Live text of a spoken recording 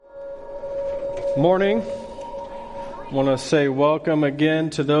Morning. I want to say welcome again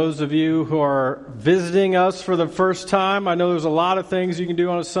to those of you who are visiting us for the first time. I know there's a lot of things you can do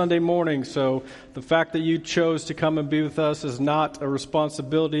on a Sunday morning, so the fact that you chose to come and be with us is not a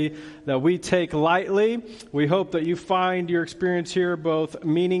responsibility that we take lightly. We hope that you find your experience here both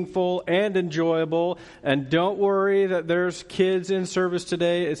meaningful and enjoyable. And don't worry that there's kids in service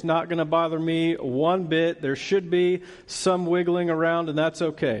today. It's not going to bother me one bit. There should be some wiggling around, and that's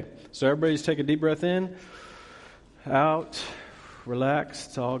okay. So everybody just take a deep breath in, out, relax.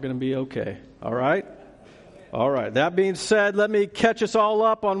 It's all going to be okay. All right? All right. That being said, let me catch us all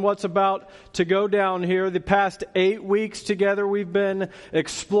up on what's about to go down here. The past 8 weeks together, we've been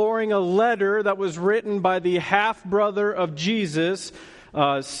exploring a letter that was written by the half-brother of Jesus.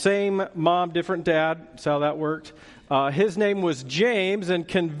 Same mom, different dad. That's how that worked. His name was James, and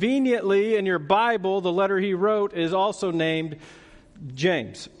conveniently in your Bible, the letter he wrote is also named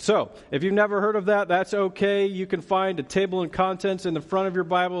James. So, if you've never heard of that, that's okay. You can find a table and contents in the front of your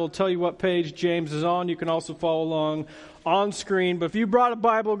Bible. It'll tell you what page James is on. You can also follow along on screen. But if you brought a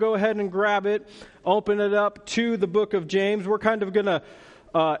Bible, go ahead and grab it. Open it up to the book of James. We're kind of going to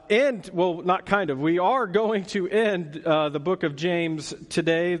we are going to end the book of James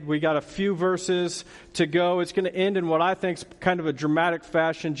today. We got a few verses to go. It's going to end in what I think is kind of a dramatic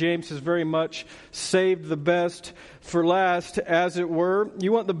fashion. James has very much saved the best for last, as it were.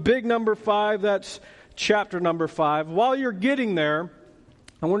 You want the big number 5, that's chapter number 5. While you're getting there,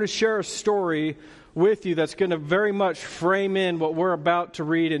 I want to share a story with you that's going to very much frame in what we're about to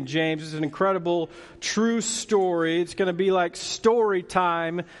read in James. It's an incredible, true story. It's going to be like story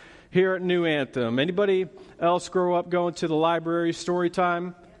time here at New Anthem. Anybody else grow up going to the library story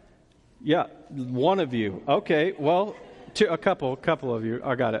time? Yeah, one of you. Okay, well, a couple of you.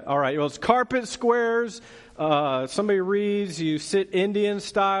 I got it. All right, well, it's carpet squares. Somebody reads, you sit Indian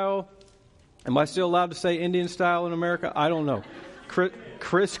style. Am I still allowed to say Indian style in America? I don't know.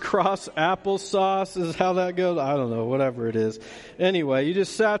 Crisscross applesauce is how that goes. I don't know, whatever it is. Anyway, you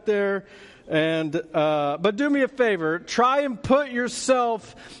just sat there and, but do me a favor, try and put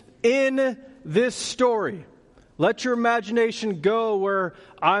yourself in this story. Let your imagination go where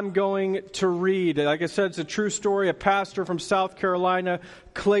I'm going to read. Like I said, it's a true story. A pastor from South Carolina,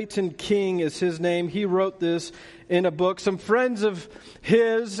 Clayton King is his name. He wrote this in a book. Some friends of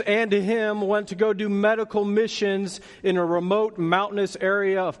his and him went to go do medical missions in a remote mountainous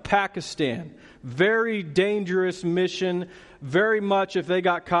area of Pakistan. Very dangerous mission. Very much, if they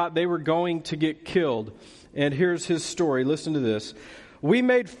got caught, they were going to get killed. And here's his story. Listen to this. We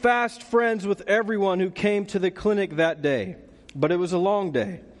made fast friends with everyone who came to the clinic that day, but it was a long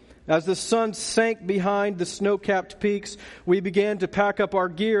day. As the sun sank behind the snow-capped peaks, we began to pack up our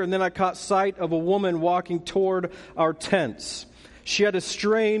gear, and then I caught sight of a woman walking toward our tents. She had a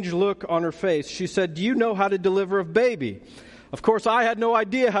strange look on her face. She said, "Do you know how to deliver a baby?" Of course, I had no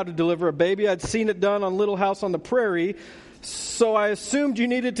idea how to deliver a baby. I'd seen it done on Little House on the Prairie, so I assumed you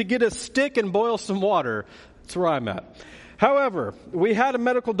needed to get a stick and boil some water. That's where I'm at. However, we had a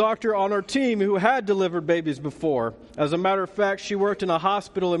medical doctor on our team who had delivered babies before. As a matter of fact, she worked in a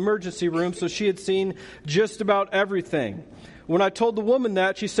hospital emergency room, so she had seen just about everything. When I told the woman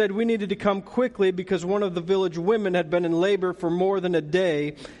that, she said we needed to come quickly because one of the village women had been in labor for more than a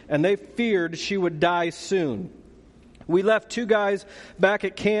day, and they feared she would die soon. We left 2 guys back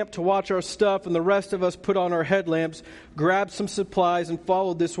at camp to watch our stuff, and the rest of us put on our headlamps, grabbed some supplies, and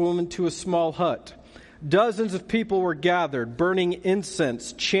followed this woman to a small hut. Dozens of people were gathered, burning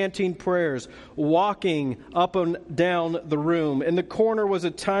incense, chanting prayers, walking up and down the room. In the corner was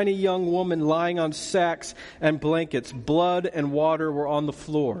a tiny young woman lying on sacks and blankets. Blood and water were on the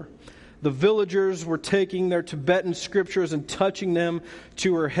floor. The villagers were taking their Tibetan scriptures and touching them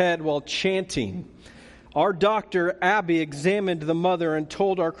to her head while chanting. Our doctor, Abby, examined the mother and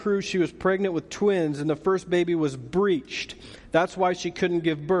told our crew she was pregnant with twins and the first baby was breached. That's why she couldn't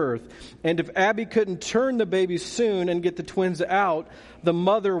give birth. And if Abby couldn't turn the baby soon and get the twins out, the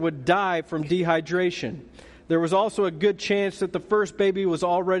mother would die from dehydration. There was also a good chance that the first baby was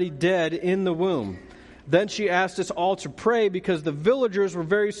already dead in the womb. Then she asked us all to pray because the villagers were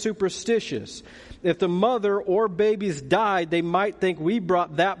very superstitious. If the mother or babies died, they might think we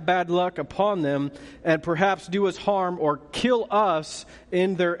brought that bad luck upon them and perhaps do us harm or kill us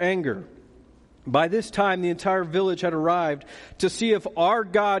in their anger. By this time, the entire village had arrived to see if our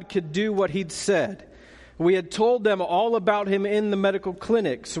God could do what he'd said. We had told them all about him in the medical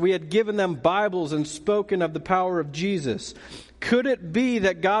clinics. We had given them Bibles and spoken of the power of Jesus. Could it be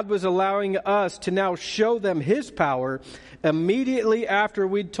that God was allowing us to now show them his power immediately after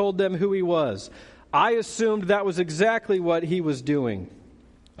we'd told them who he was? I assumed that was exactly what he was doing.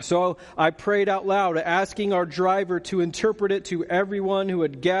 So I prayed out loud, asking our driver to interpret it to everyone who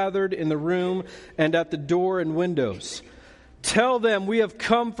had gathered in the room and at the door and windows. Tell them we have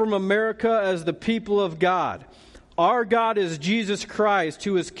come from America as the people of God. Our God is Jesus Christ,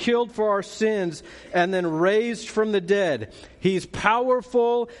 who was killed for our sins and then raised from the dead. He's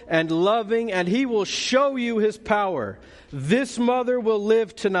powerful and loving, and He will show you His power. This mother will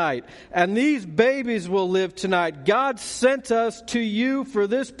live tonight, and these babies will live tonight. God sent us to you for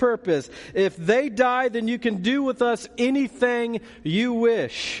this purpose. If they die, then you can do with us anything you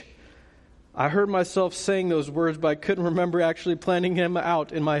wish. I heard myself saying those words, but I couldn't remember actually planning them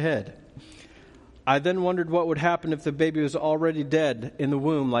out in my head. I then wondered what would happen if the baby was already dead in the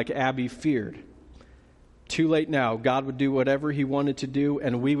womb like Abby feared. Too late now. God would do whatever He wanted to do,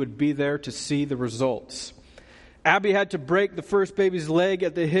 and we would be there to see the results. Abby had to break the first baby's leg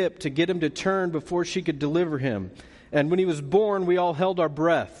at the hip to get him to turn before she could deliver him. And when he was born, we all held our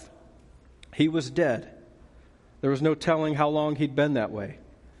breath. He was dead. There was no telling how long he'd been that way.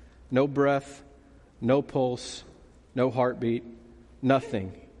 No breath, no pulse, no heartbeat,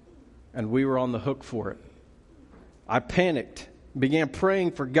 nothing. And we were on the hook for it. I panicked, began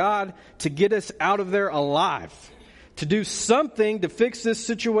praying for God to get us out of there alive, to do something to fix this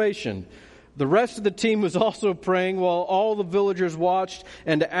situation. The rest of the team was also praying while all the villagers watched,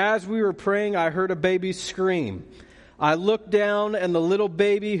 and as we were praying, I heard a baby scream. I looked down, and the little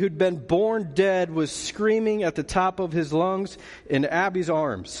baby who'd been born dead was screaming at the top of his lungs in Abby's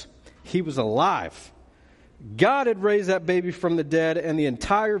arms. He was alive. God had raised that baby from the dead, and the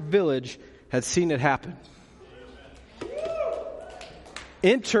entire village had seen it happen.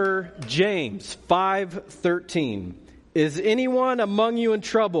 Enter James 5:13. Is anyone among you in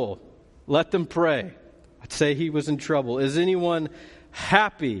trouble? Let them pray. I'd say he was in trouble. Is anyone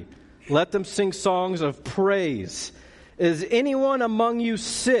happy? Let them sing songs of praise. Is anyone among you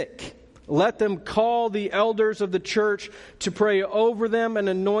sick? Let them call the elders of the church to pray over them and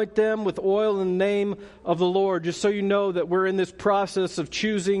anoint them with oil in the name of the Lord. Just so you know that we're in this process of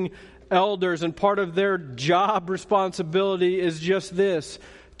choosing elders, and part of their job responsibility is just this: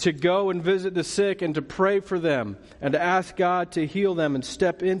 to go and visit the sick and to pray for them and to ask God to heal them and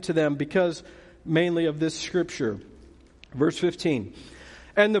step into them because mainly of this scripture. Verse 15.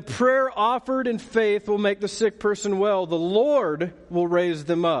 And the prayer offered in faith will make the sick person well. The Lord will raise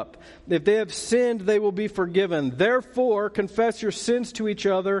them up. If they have sinned, they will be forgiven. Therefore, confess your sins to each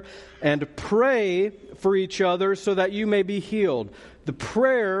other and pray for each other so that you may be healed. The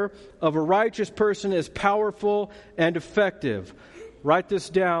prayer of a righteous person is powerful and effective. Write this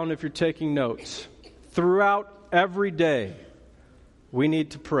down if you're taking notes. Throughout every day, we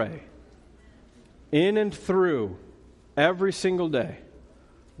need to pray. In and through every single day,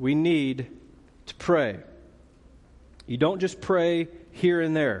 we need to pray. You don't just pray here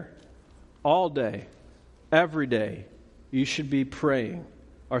and there. All day, every day, you should be praying.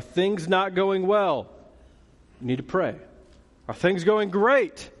 Are things not going well? You need to pray. Are things going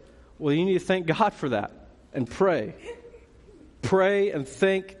great? Well, you need to thank God for that and pray. Pray and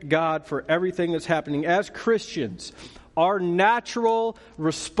thank God for everything that's happening. As Christians, our natural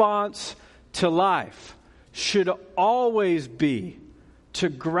response to life should always be to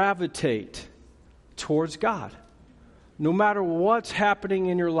gravitate towards God. No matter what's happening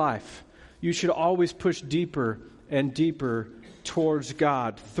in your life, you should always push deeper and deeper towards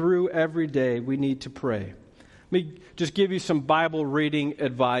God. Through every day, we need to pray. Let me just give you some Bible reading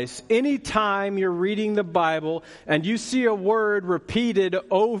advice. Anytime you're reading the Bible and you see a word repeated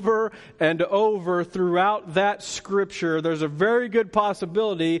over and over throughout that scripture, there's a very good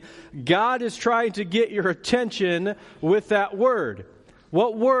possibility God is trying to get your attention with that word.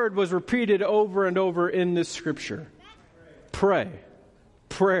 What word was repeated over and over in this scripture? Pray.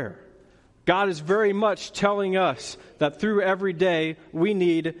 Prayer. God is very much telling us that through every day we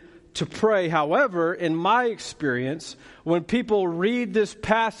need to pray. However, in my experience, when people read this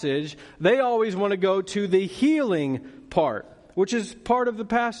passage, they always want to go to the healing part, which is part of the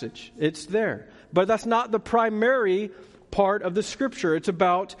passage. It's there. But that's not the primary part of the scripture. It's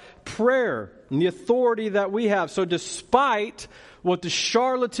about prayer and the authority that we have. So despite what the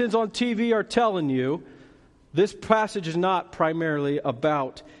charlatans on TV are telling you, this passage is not primarily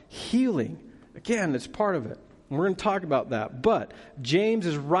about healing. Again, it's part of it. We're going to talk about that. But James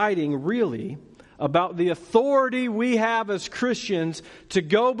is writing really about the authority we have as Christians to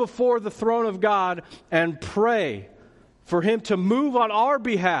go before the throne of God and pray for Him to move on our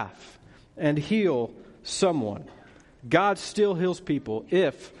behalf and heal someone. God still heals people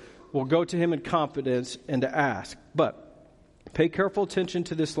if we'll go to Him in confidence and to ask. But pay careful attention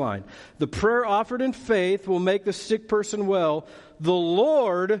to this line. The prayer offered in faith will make the sick person well. the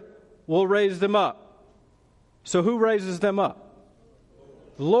Lord will raise them up. So who raises them up?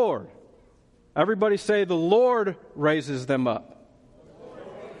 The Lord. Everybody say, the Lord raises them up.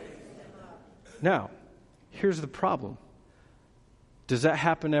 Now, here's the problem. Does that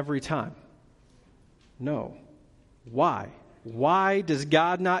happen every time? No. Why? Why does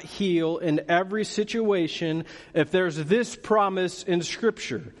God not heal in every situation if there's this promise in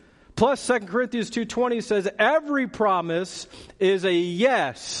Scripture? Plus, 2 Corinthians 2:20 says every promise is a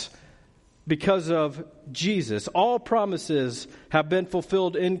yes because of Jesus. All promises have been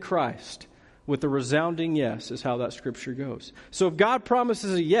fulfilled in Christ with a resounding yes is how that Scripture goes. So if God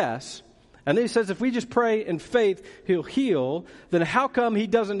promises a yes, and then he says if we just pray in faith, he'll heal, then how come he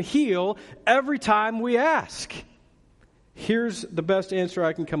doesn't heal every time we ask? Here's the best answer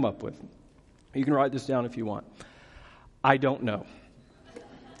I can come up with. You can write this down if you want. I don't know.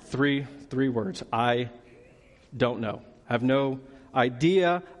 Three words. I don't know. I have no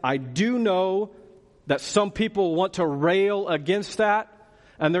idea. I do know that some people want to rail against that,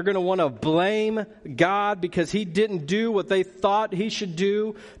 and they're going to want to blame God because he didn't do what they thought he should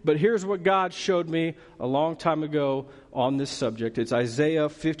do. But here's what God showed me a long time ago on this subject. It's Isaiah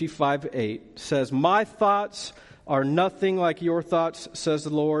 55:8. It says, my thoughts are nothing like your thoughts, says the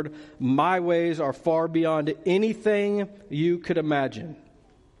Lord. My ways are far beyond anything you could imagine.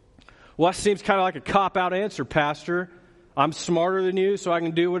 Well, that seems kind of like a cop-out answer, Pastor. I'm smarter than you, so I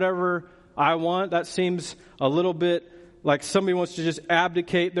can do whatever I want. That seems a little bit like somebody wants to just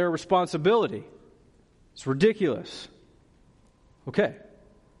abdicate their responsibility. It's ridiculous. Okay,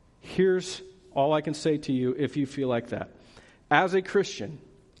 here's all I can say to you if you feel like that. As a Christian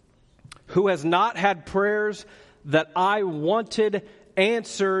who has not had prayers that I wanted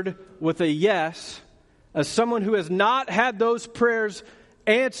answered with a yes, as someone who has not had those prayers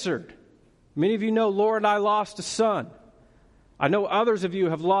answered. Many of you know Laura and I lost a son. I know others of you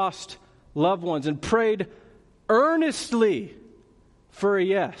have lost loved ones and prayed earnestly for a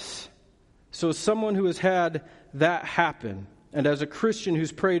yes. So as someone who has had that happen, and as a Christian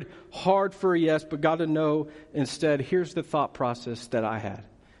who's prayed hard for a yes but got a no instead, here's the thought process that I had.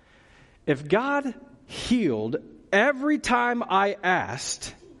 If God healed every time I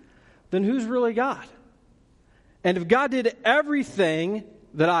asked, then who's really God? And if God did everything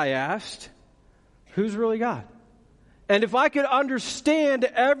that I asked, who's really God? And if I could understand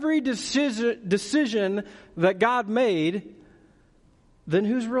every decision that God made, then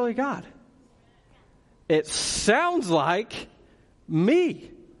who's really God? It sounds like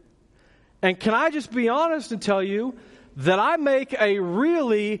me. And can I just be honest and tell you that I make a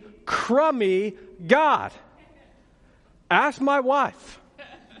really crummy God? Ask my wife.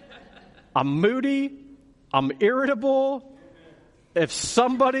 I'm moody. I'm irritable. If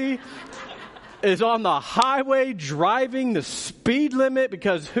somebody is on the highway driving the speed limit,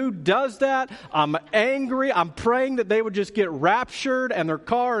 because who does that? I'm angry. I'm praying that they would just get raptured and their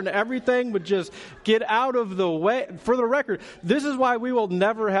car and everything would just get out of the way. For the record, this is why we will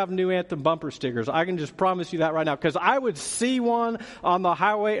never have New Anthem bumper stickers. I can just promise you that right now, because I would see one on the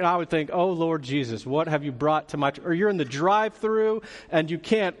highway and I would think, oh Lord Jesus, what have you brought to my, or you're in the drive-through and you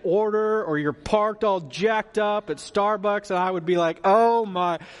can't order, or you're parked all jacked up at Starbucks, and I would be like, oh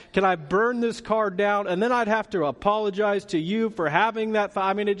my, can I burn this car down? And then I'd have to apologize to you for having that thought.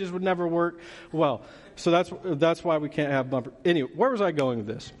 I mean, it just would never work well. So that's why we can't have bumper. Anyway, where was I going with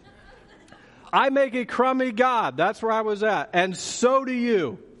this? I make a crummy God. That's where I was at. And so do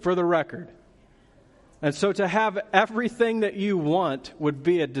you, for the record. And so to have everything that you want would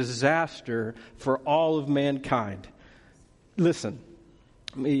be a disaster for all of mankind. Listen,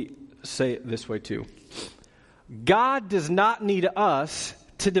 let me say it this way too. God does not need us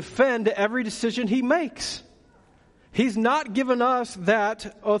to defend every decision he makes. He's not given us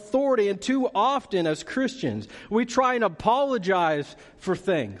that authority. And too often as Christians, we try and apologize for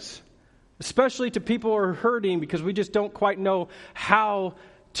things, especially to people who are hurting, because we just don't quite know how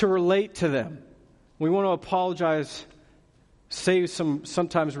to relate to them. We want to apologize, say some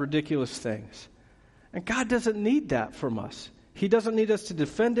sometimes ridiculous things. And God doesn't need that from us. He doesn't need us to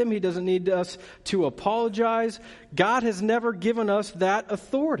defend him. He doesn't need us to apologize. God has never given us that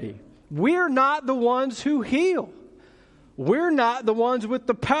authority. We're not the ones who heal. We're not the ones with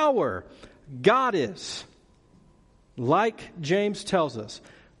the power. God is. Like James tells us,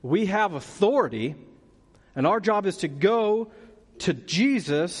 we have authority, and our job is to go to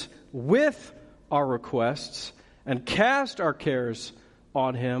Jesus with our requests and cast our cares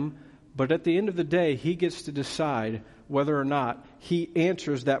on him. But at the end of the day, he gets to decide whether or not he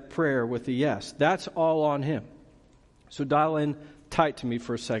answers that prayer with a yes. That's all on him. So dial in tight to me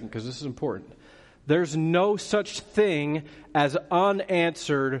for a second, because this is important. There's no such thing as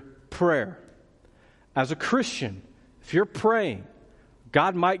unanswered prayer. As a Christian, if you're praying,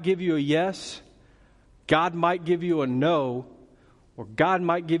 God might give you a yes, God might give you a no, or God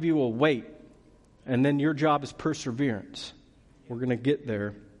might give you a wait, and then your job is perseverance. We're going to get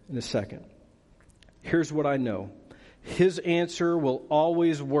there in a second. Here's what I know. His answer will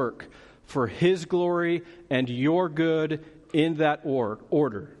always work for His glory and your good in that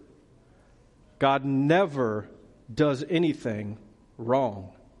order. God never does anything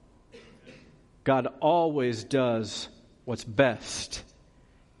wrong. God always does what's best,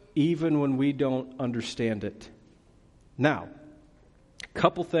 even when we don't understand it. Now, a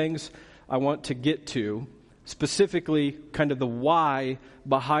couple things I want to get to, specifically kind of the why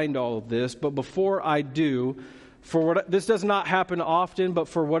behind all of this. But before I do, this does not happen often, but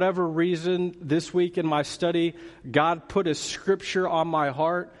for whatever reason, this week in my study, God put a scripture on my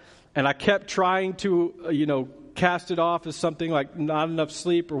heart, and I kept trying to, cast it off as something like not enough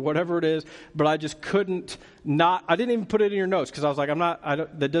sleep or whatever it is, but I just couldn't I didn't even put it in your notes because I was like,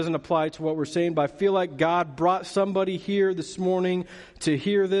 that doesn't apply to what we're saying, but I feel like God brought somebody here this morning to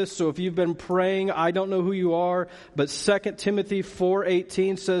hear this. So if you've been praying, I don't know who you are, but 2 Timothy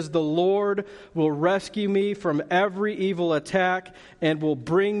 4:18 says, the Lord will rescue me from every evil attack and will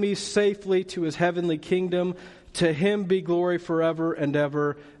bring me safely to His heavenly kingdom. To Him be glory forever and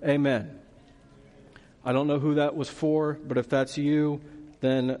ever. Amen. I don't know who that was for, but if that's you,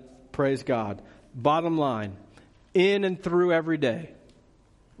 then praise God. Bottom line, in and through every day,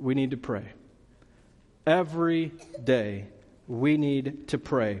 we need to pray. Every day, we need to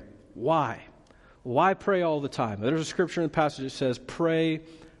pray. Why? Why pray all the time? There's a scripture in the passage that says, pray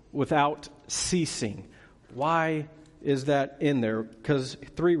without ceasing. Why is that in there? Because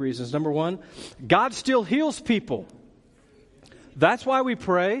 3 reasons. Number 1, God still heals people. That's why we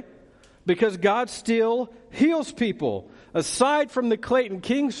pray. Because God still heals people. Aside from the Clayton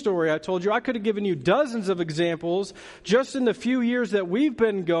King story I told you, I could have given you dozens of examples just in the few years that we've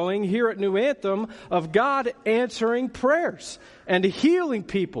been going here at New Anthem of God answering prayers and healing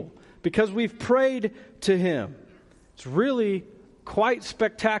people because we've prayed to Him. It's really quite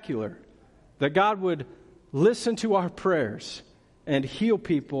spectacular that God would listen to our prayers and heal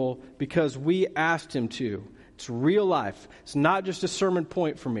people because we asked Him to. It's real life. It's not just a sermon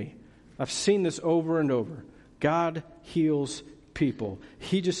point for me. I've seen this over and over. God heals people.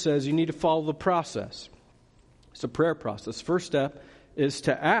 He just says you need to follow the process. It's a prayer process. First step is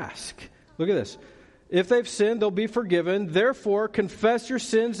to ask. Look at this. If they've sinned, they'll be forgiven. Therefore, confess your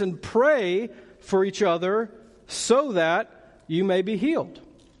sins and pray for each other so that you may be healed.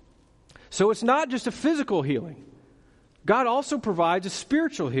 So it's not just a physical healing. God also provides a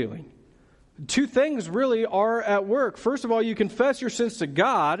spiritual healing. 2 things really are at work. First of all, you confess your sins to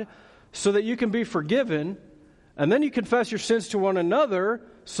God so that you can be forgiven, and then you confess your sins to one another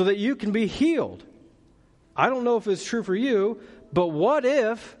so that you can be healed. I don't know if it's true for you, but what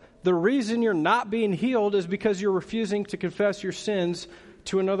if the reason you're not being healed is because you're refusing to confess your sins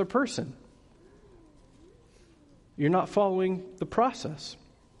to another person? You're not following the process.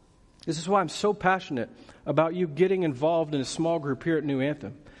 This is why I'm so passionate about you getting involved in a small group here at New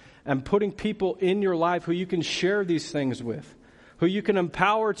Anthem and putting people in your life who you can share these things with, who you can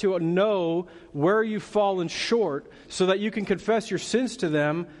empower to know where you've fallen short so that you can confess your sins to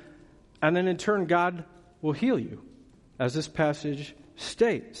them, and then in turn God will heal you, as this passage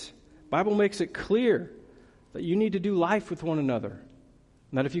states. The Bible makes it clear that you need to do life with one another,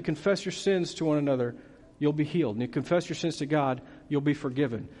 and that if you confess your sins to one another, you'll be healed. And if you confess your sins to God, you'll be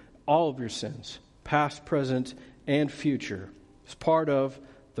forgiven. All of your sins, past, present, and future. It's part of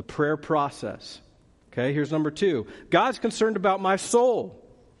the prayer process. Okay, here's number 2. God's concerned about my soul.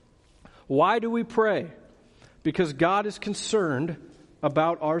 Why do we pray? Because God is concerned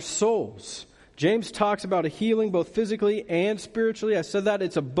about our souls. James talks about a healing both physically and spiritually. I said that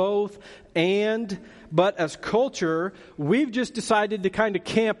it's a both and. But as culture, we've just decided to kind of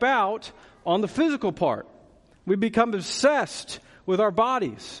camp out on the physical part. We've become obsessed with our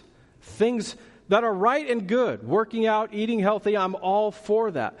bodies. Things that are right and good, working out, eating healthy, I'm all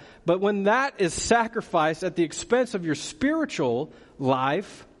for that. But when that is sacrificed at the expense of your spiritual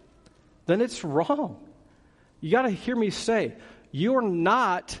life, then it's wrong. You got to hear me say, you're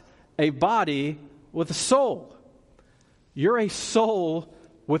not a body with a soul. You're a soul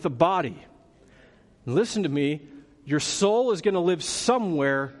with a body. Listen to me, your soul is going to live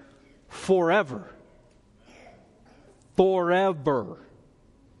somewhere forever. Forever.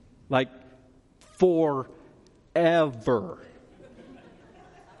 Like forever.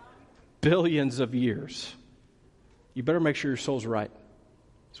 Billions of years. You better make sure your soul's right.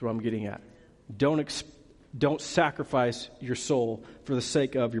 That's what I'm getting at. Don't sacrifice your soul for the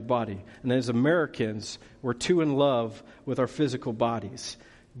sake of your body. And as Americans, we're too in love with our physical bodies.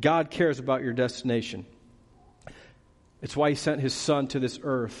 God cares about your destination. It's why he sent his son to this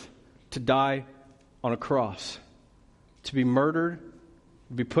earth to die on a cross, to be murdered,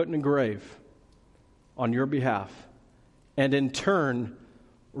 to be put in a grave on your behalf, and in turn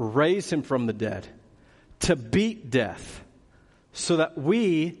raise him from the dead, to beat death, so that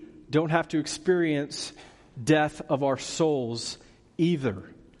we don't have to experience death of our souls either.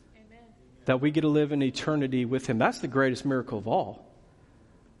 Amen. That we get to live in eternity with him. That's the greatest miracle of all.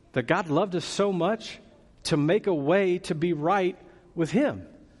 That God loved us so much to make a way to be right with him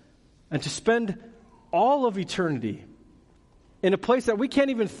and to spend all of eternity in a place that we can't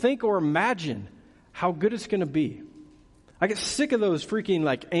even think or imagine how good it's going to be. I get sick of those freaking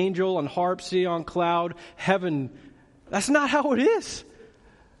like angel on harp, sea on cloud, heaven. That's not how it is.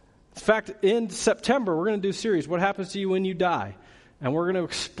 In fact, in September, we're going to do a series, What Happens to You When You Die? And we're going to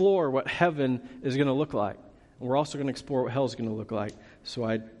explore what heaven is going to look like. And we're also going to explore what hell is going to look like. So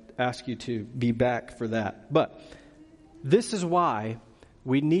I ask you to be back for that. But this is why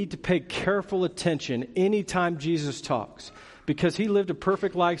we need to pay careful attention anytime Jesus talks. Because he lived a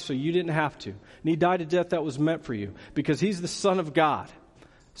perfect life so you didn't have to. And he died a death that was meant for you. Because he's the Son of God.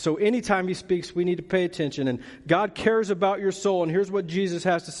 So anytime he speaks, we need to pay attention. And God cares about your soul. And here's what Jesus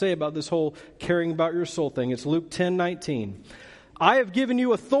has to say about this whole caring about your soul thing. It's Luke 10:19. I have given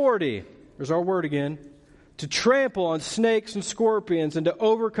you authority, there's our word again, to trample on snakes and scorpions and to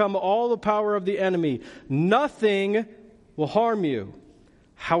overcome all the power of the enemy. Nothing will harm you.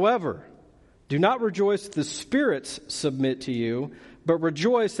 However, do not rejoice that the spirits submit to you, but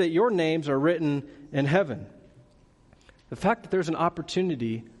rejoice that your names are written in heaven. The fact that there's an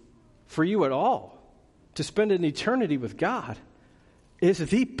opportunity for you at all to spend an eternity with God is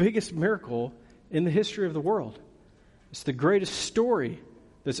the biggest miracle in the history of the world. It's the greatest story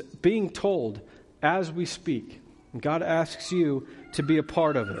that's being told as we speak. And God asks you to be a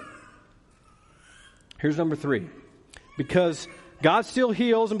part of it. Here's number 3. Because God still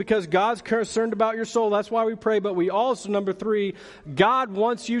heals and because God's concerned about your soul, that's why we pray. But we also, number 3, God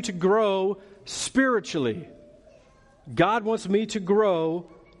wants you to grow spiritually. God wants me to grow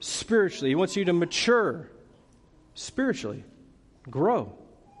spiritually. He wants you to mature spiritually. Grow.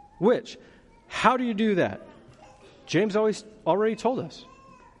 Which? How do you do that? James already told us.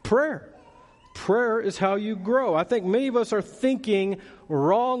 Prayer. Prayer is how you grow. I think many of us are thinking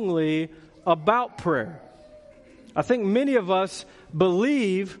wrongly about prayer. I think many of us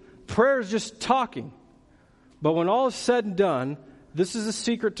believe prayer is just talking. But when all is said and done, this is a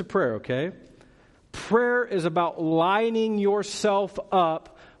secret to prayer, okay? Prayer is about lining yourself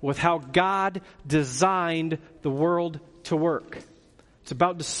up with how God designed the world to work. It's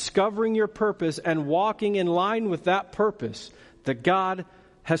about discovering your purpose and walking in line with that purpose that God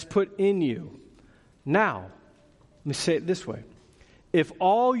has put in you. Now, let me say it this way. If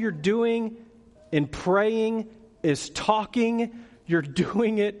all you're doing in praying is talking, you're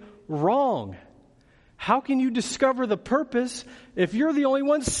doing it wrong. How can you discover the purpose if you're the only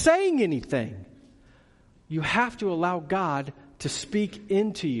one saying anything? You have to allow God to speak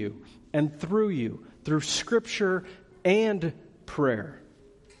into you and through you, through Scripture and prayer.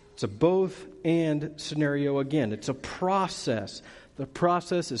 It's a both and scenario again. It's a process. The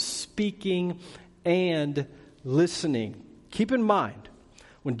process is speaking and listening. Keep in mind,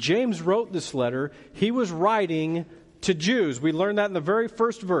 when James wrote this letter, he was writing to Jews. We learned that in the very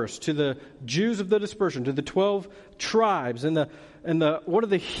first verse, to the Jews of the dispersion, to the 12 tribes. And one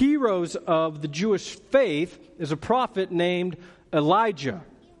of the heroes of the Jewish faith is a prophet named Elijah.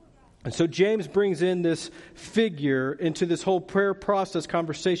 And so James brings in this figure into this whole prayer process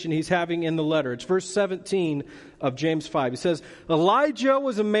conversation he's having in the letter. It's verse 17 of James 5. He says, Elijah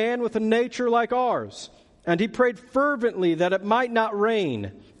was a man with a nature like ours, and he prayed fervently that it might not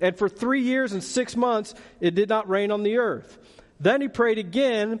rain. And for 3 years and 6 months it did not rain on the earth. Then he prayed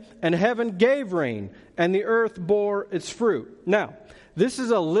again, and heaven gave rain, and the earth bore its fruit. Now, this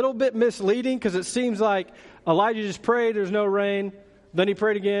is a little bit misleading because it seems like Elijah just prayed, there's no rain. Then he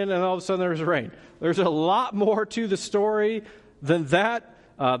prayed again, and all of a sudden there's rain. There's a lot more to the story than that.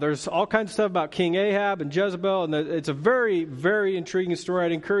 There's all kinds of stuff about King Ahab and Jezebel, and it's a very, very intriguing story.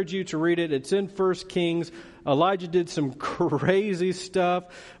 I'd encourage you to read it. It's in 1 Kings. Elijah did some crazy stuff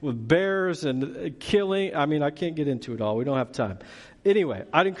with bears and killing. I mean, I can't get into it all. We don't have time. Anyway,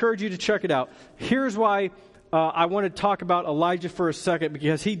 I'd encourage you to check it out. Here's why I want to talk about Elijah for a second,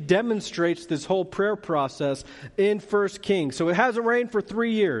 because he demonstrates this whole prayer process in 1 Kings. So it hasn't rained for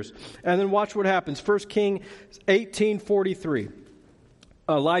 3 years. And then watch what happens. 1 Kings 18:43.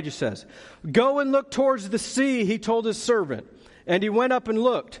 Elijah says, "Go and look towards the sea," he told his servant. And he went up and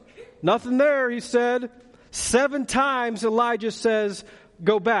looked. "Nothing there," he said. 7 times Elijah says,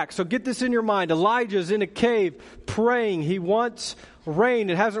 "Go back." So get this in your mind. Elijah's in a cave praying. He wants rain.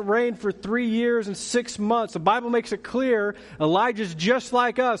 It hasn't rained for 3 years and 6 months. The Bible makes it clear Elijah's just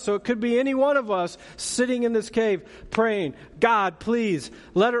like us. So it could be any one of us sitting in this cave praying, "God, please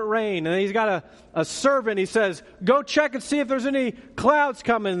let it rain." And he's got a servant. He says, "Go check and see if there's any clouds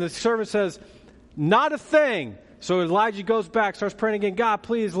coming." And the servant says, "Not a thing." So Elijah goes back, starts praying again, "God,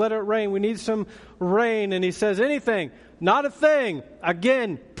 please let it rain. We need some rain." And he says, "Anything? Not a thing."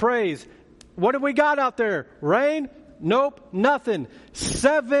 Again, prays. "What have we got out there? Rain? Nope, nothing."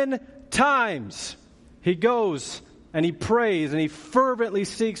 7 times he goes and he prays and he fervently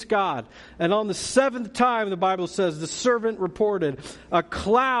seeks God. And on the 7th time, the Bible says, the servant reported, "A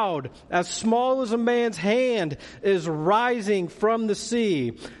cloud as small as a man's hand is rising from the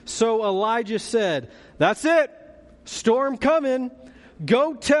sea." So Elijah said, "That's it. Storm coming.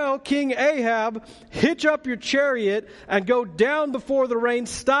 Go tell King Ahab, hitch up your chariot and go down before the rain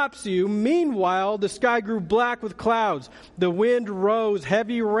stops you." Meanwhile, the sky grew black with clouds. The wind rose.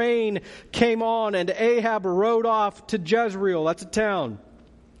 Heavy rain came on, and Ahab rode off to Jezreel. That's a town.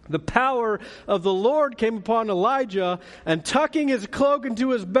 The power of the Lord came upon Elijah, and tucking his cloak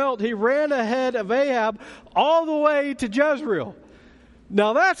into his belt, he ran ahead of Ahab all the way to Jezreel.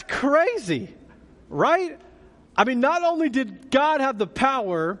 Now that's crazy, right? I mean, not only did God have the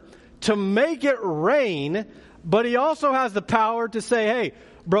power to make it rain, but he also has the power to say, "Hey,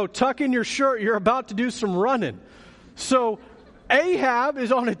 bro, tuck in your shirt. You're about to do some running." So Ahab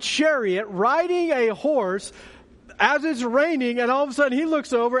is on a chariot riding a horse as it's raining, and all of a sudden he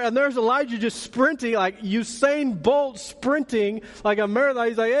looks over and there's Elijah just sprinting, like Usain Bolt sprinting like a marathon.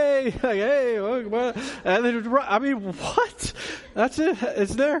 He's like, hey, what? And then, I mean, what? That's it.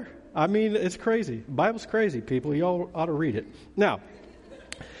 It's there. I mean, it's crazy. The Bible's crazy, people. You all ought to read it. Now,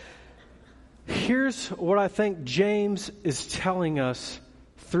 here's what I think James is telling us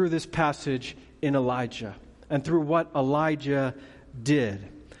through this passage in Elijah and through what Elijah did.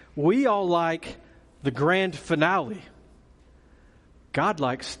 We all like the grand finale. God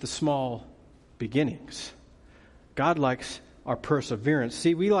likes the small beginnings. God likes our perseverance.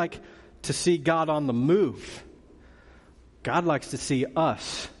 See, we like to see God on the move. God likes to see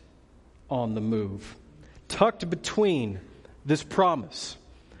us on the move. Tucked between this promise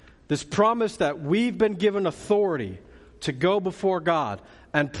that we've been given authority to go before God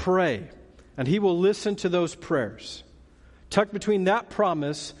and pray, and he will listen to those prayers. Tucked between that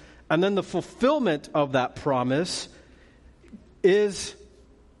promise and then the fulfillment of that promise is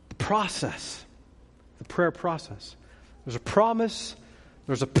the process, the prayer process. There's a promise,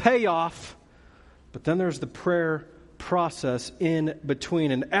 there's a payoff, but then there's the prayer process in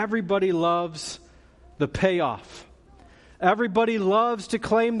between. And everybody loves the payoff. Everybody loves to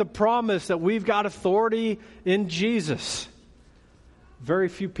claim the promise that we've got authority in Jesus. Very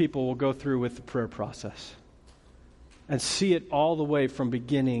few people will go through with the prayer process and see it all the way from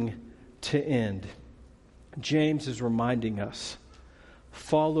beginning to end. James is reminding us,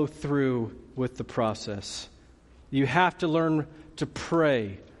 follow through with the process. You have to learn to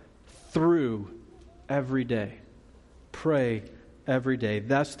pray through every day. Pray every day.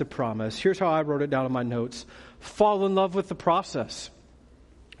 That's the promise. Here's how I wrote it down in my notes. Fall in love with the process.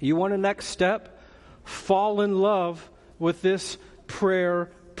 You want a next step? Fall in love with this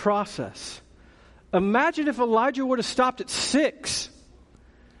prayer process. Imagine if Elijah would have stopped at 6.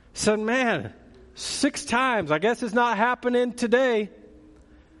 Said, "Man, 6 times. I guess it's not happening today."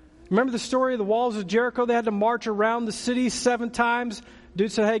 Remember the story of the walls of Jericho? They had to march around the city 7 times.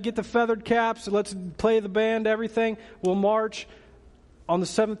 Dude said, "Hey, get the feathered caps. Let's play the band, everything. We'll march." On the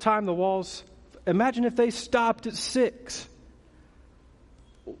 7th time, the walls. Imagine if they stopped at 6.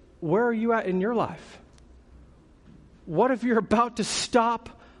 Where are you at in your life? What if you're about to stop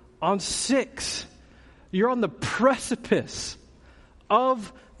on 6? You're on the precipice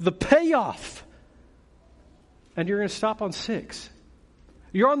of the payoff, and you're going to stop on 6.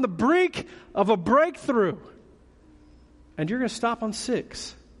 You're on the brink of a breakthrough, and you're going to stop on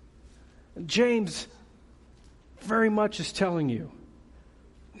 6. James very much is telling you,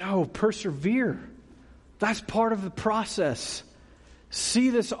 no, persevere. That's part of the process. See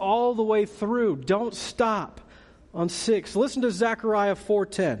this all the way through. Don't stop on 6. Listen to Zechariah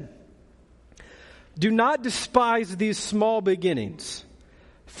 4:10. "Do not despise these small beginnings,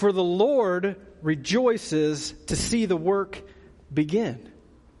 for the Lord rejoices to see the work begin."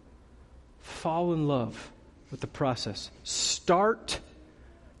 Fall in love with the process. Start,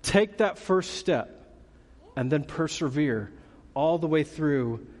 take that first step, and then persevere all the way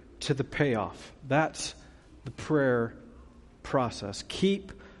through to the payoff. That's the prayer process.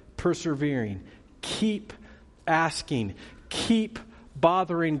 Keep persevering. Keep asking. Keep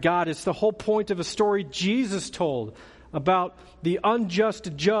bothering God. It's the whole point of a story Jesus told about the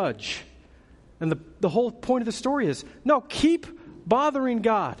unjust judge. And the whole point of the story is, no, keep bothering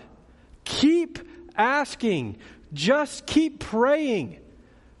God. Keep asking. Just keep praying.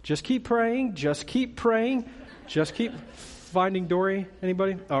 Just keep praying. Just keep praying. Just keep finding Dory.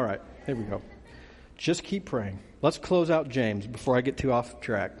 Anybody? All right, here we go. Just keep praying. Let's close out James before I get too off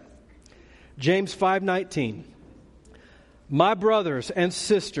track. James 5:19. My brothers and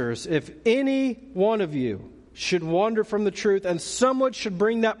sisters, if any one of you should wander from the truth and someone should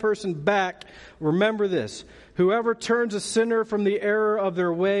bring that person back, remember this. Whoever turns a sinner from the error of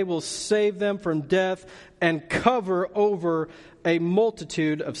their way will save them from death and cover over a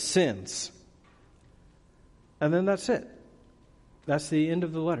multitude of sins. And then that's it. That's the end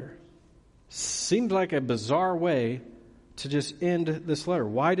of the letter. Seems like a bizarre way to just end this letter.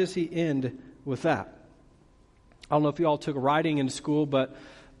 Why does he end with that? I don't know if you all took writing in school, but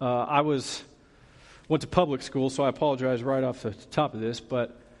I went to public school, so I apologize right off the top of this.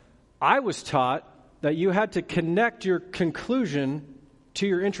 But I was taught that you had to connect your conclusion to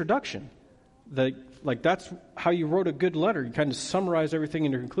your introduction. That's how you wrote a good letter. You kind of summarize everything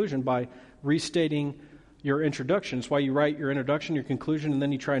in your conclusion by restating your introduction. It's why you write your introduction, your conclusion, and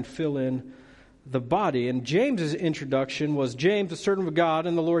then you try and fill in the body. And James's introduction was, James, the servant of God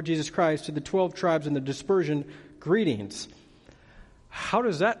and the Lord Jesus Christ, to the 12 tribes in the dispersion, greetings. How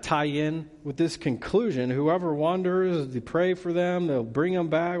does that tie in with this conclusion? Whoever wanders, they pray for them, they'll bring them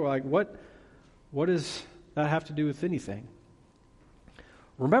back. Like, what does that have to do with anything?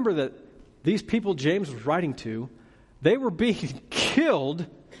 Remember that these people James was writing to, they were being killed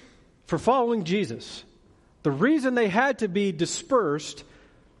for following Jesus. The reason they had to be dispersed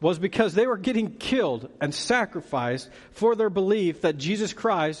was because they were getting killed and sacrificed for their belief that Jesus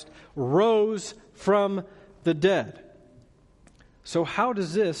Christ rose from the dead. So how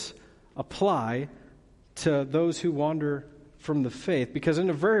does this apply to those who wander from the faith? Because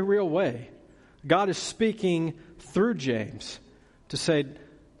in a very real way, God is speaking through James to say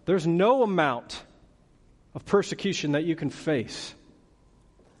there's no amount of persecution that you can face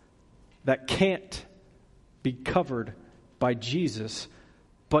that can't be covered by Jesus,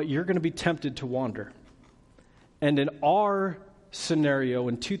 but you're going to be tempted to wander. And in our scenario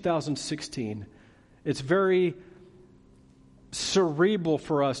in 2016, it's very cerebral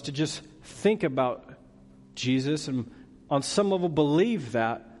for us to just think about Jesus and on some level believe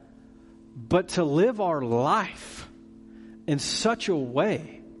that, but to live our life in such a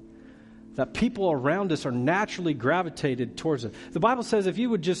way that people around us are naturally gravitated towards it. The Bible says if you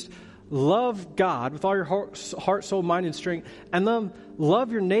would just love God with all your heart, soul, mind, and strength, and then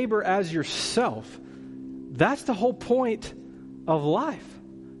love your neighbor as yourself, that's the whole point of life.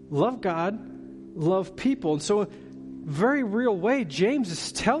 Love God, love people. And so, very real way, James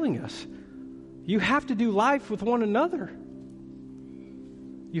is telling us, you have to do life with one another.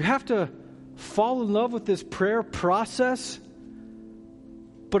 You have to fall in love with this prayer process.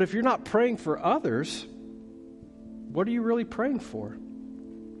 But if you're not praying for others, what are you really praying for?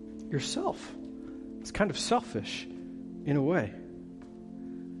 Yourself. It's kind of selfish in a way.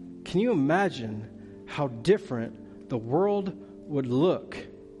 Can you imagine how different the world would look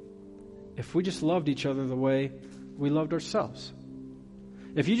if we just loved each other the way we loved ourselves?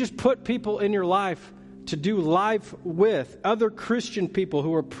 If you just put people in your life to do life with, other Christian people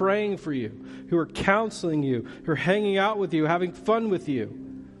who are praying for you, who are counseling you, who are hanging out with you, having fun with you,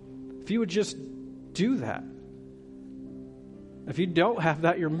 if you would just do that. If you don't have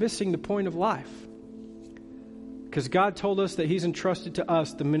that, you're missing the point of life. Because God told us that He's entrusted to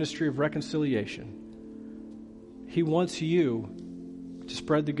us the ministry of reconciliation. He wants you to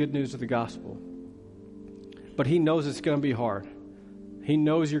spread the good news of the gospel. But He knows it's going to be hard. He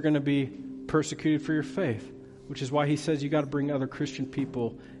knows you're going to be persecuted for your faith, which is why He says you got to bring other Christian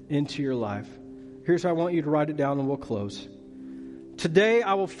people into your life. Here's how I want you to write it down and we'll close. Today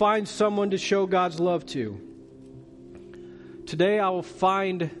I will find someone to show God's love to. Today I will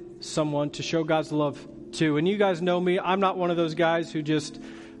find someone to show God's love to. And you guys know me. I'm not one of those guys who just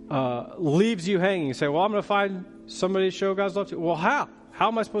leaves you hanging and say, well, I'm going to find somebody to show God's love to. Well, how? How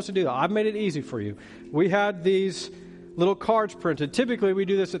am I supposed to do that? I've made it easy for you. We had these little cards printed. Typically we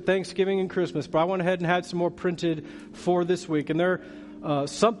do this at Thanksgiving and Christmas, but I went ahead and had some more printed for this week. And they're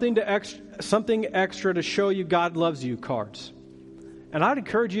something extra to show you God loves you cards. And I'd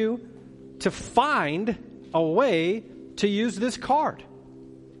encourage you to find a way to use this card.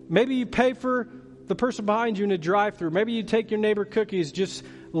 Maybe you pay for the person behind you in a drive-thru. Maybe you take your neighbor cookies, just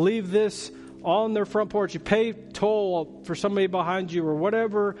leave this on their front porch. You pay toll for somebody behind you or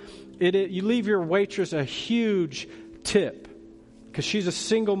whatever it is. You leave your waitress a huge tip because she's a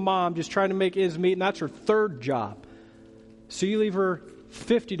single mom just trying to make ends meet, and that's her third job. So you leave her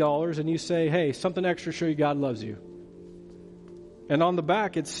 $50 and you say, hey, something extra to show you God loves you. And on the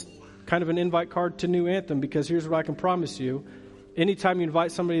back, it's kind of an invite card to New Anthem, because here's what I can promise you. Anytime you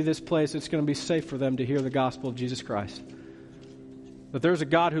invite somebody to this place, it's going to be safe for them to hear the gospel of Jesus Christ. That there's a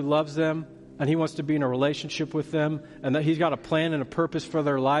God who loves them, and He wants to be in a relationship with them, and that He's got a plan and a purpose for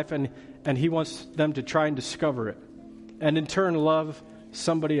their life, and He wants them to try and discover it, and in turn love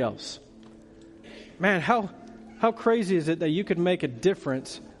somebody else. Man, how crazy is it that you could make a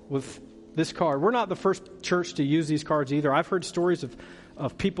difference with this card? We're not the first church to use these cards either. I've heard stories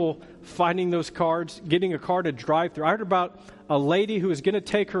of people finding those cards, getting a card to drive through. I heard about a lady who was going to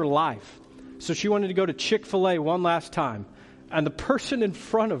take her life. So she wanted to go to Chick-fil-A one last time. And the person in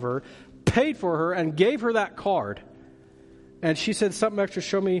front of her paid for her and gave her that card. And she said, something extra,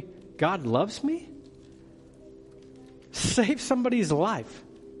 show me God loves me? Save somebody's life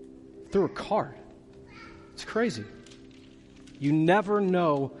through a card. It's crazy. You never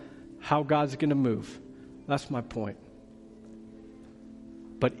know how God's going to move. That's my point.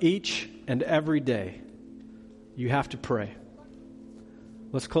 But each and every day, you have to pray.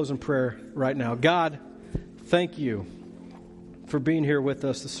 Let's close in prayer right now. God, thank you for being here with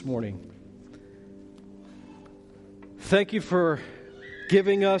us this morning. Thank you for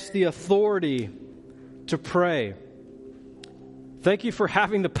giving us the authority to pray. Thank you for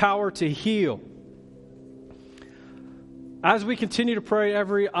having the power to heal. As we continue to pray,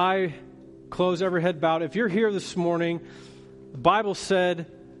 every eye closed, every head bowed. If you're here this morning, the Bible said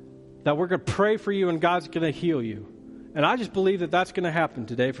that we're going to pray for you and God's going to heal you. And I just believe that that's going to happen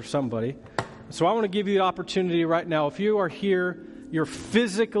today for somebody. So I want to give you the opportunity right now. If you are here, you're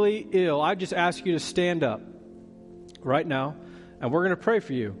physically ill, I just ask you to stand up right now, and we're going to pray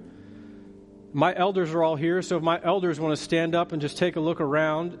for you. My elders are all here, so if my elders want to stand up and just take a look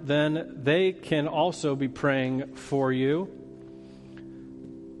around, then they can also be praying for you.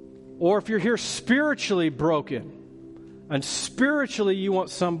 Or if you're here spiritually broken, and spiritually you want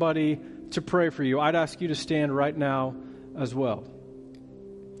somebody to pray for you, I'd ask you to stand right now as well.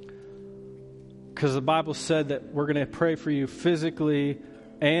 Because the Bible said that we're going to pray for you physically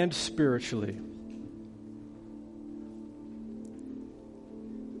and spiritually.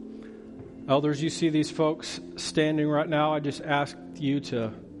 Elders, you see these folks standing right now. I just ask you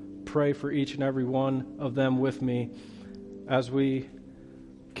to pray for each and every one of them with me as we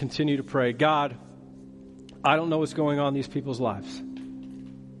continue to pray. God, I don't know what's going on in these people's lives,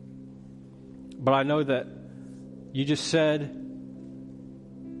 but I know that you just said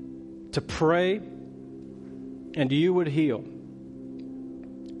to pray and you would heal.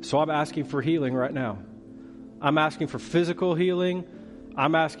 So I'm asking for healing right now. I'm asking for physical healing.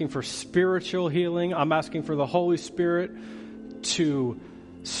 I'm asking for spiritual healing. I'm asking for the Holy Spirit to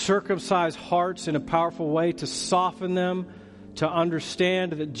circumcise hearts in a powerful way, to soften them, to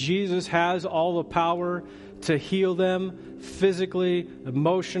understand that Jesus has all the power to heal them physically,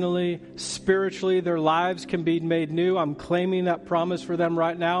 emotionally, spiritually. Their lives can be made new. I'm claiming that promise for them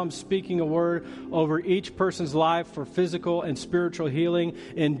right now. I'm speaking a word over each person's life for physical and spiritual healing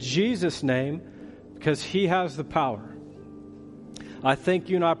in Jesus' name, because He has the power. I thank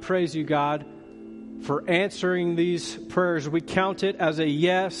you and I praise you, God, for answering these prayers. We count it as a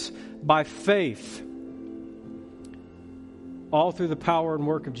yes by faith, all through the power and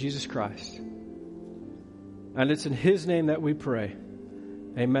work of Jesus Christ. And it's in His name that we pray.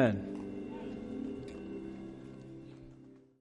 Amen.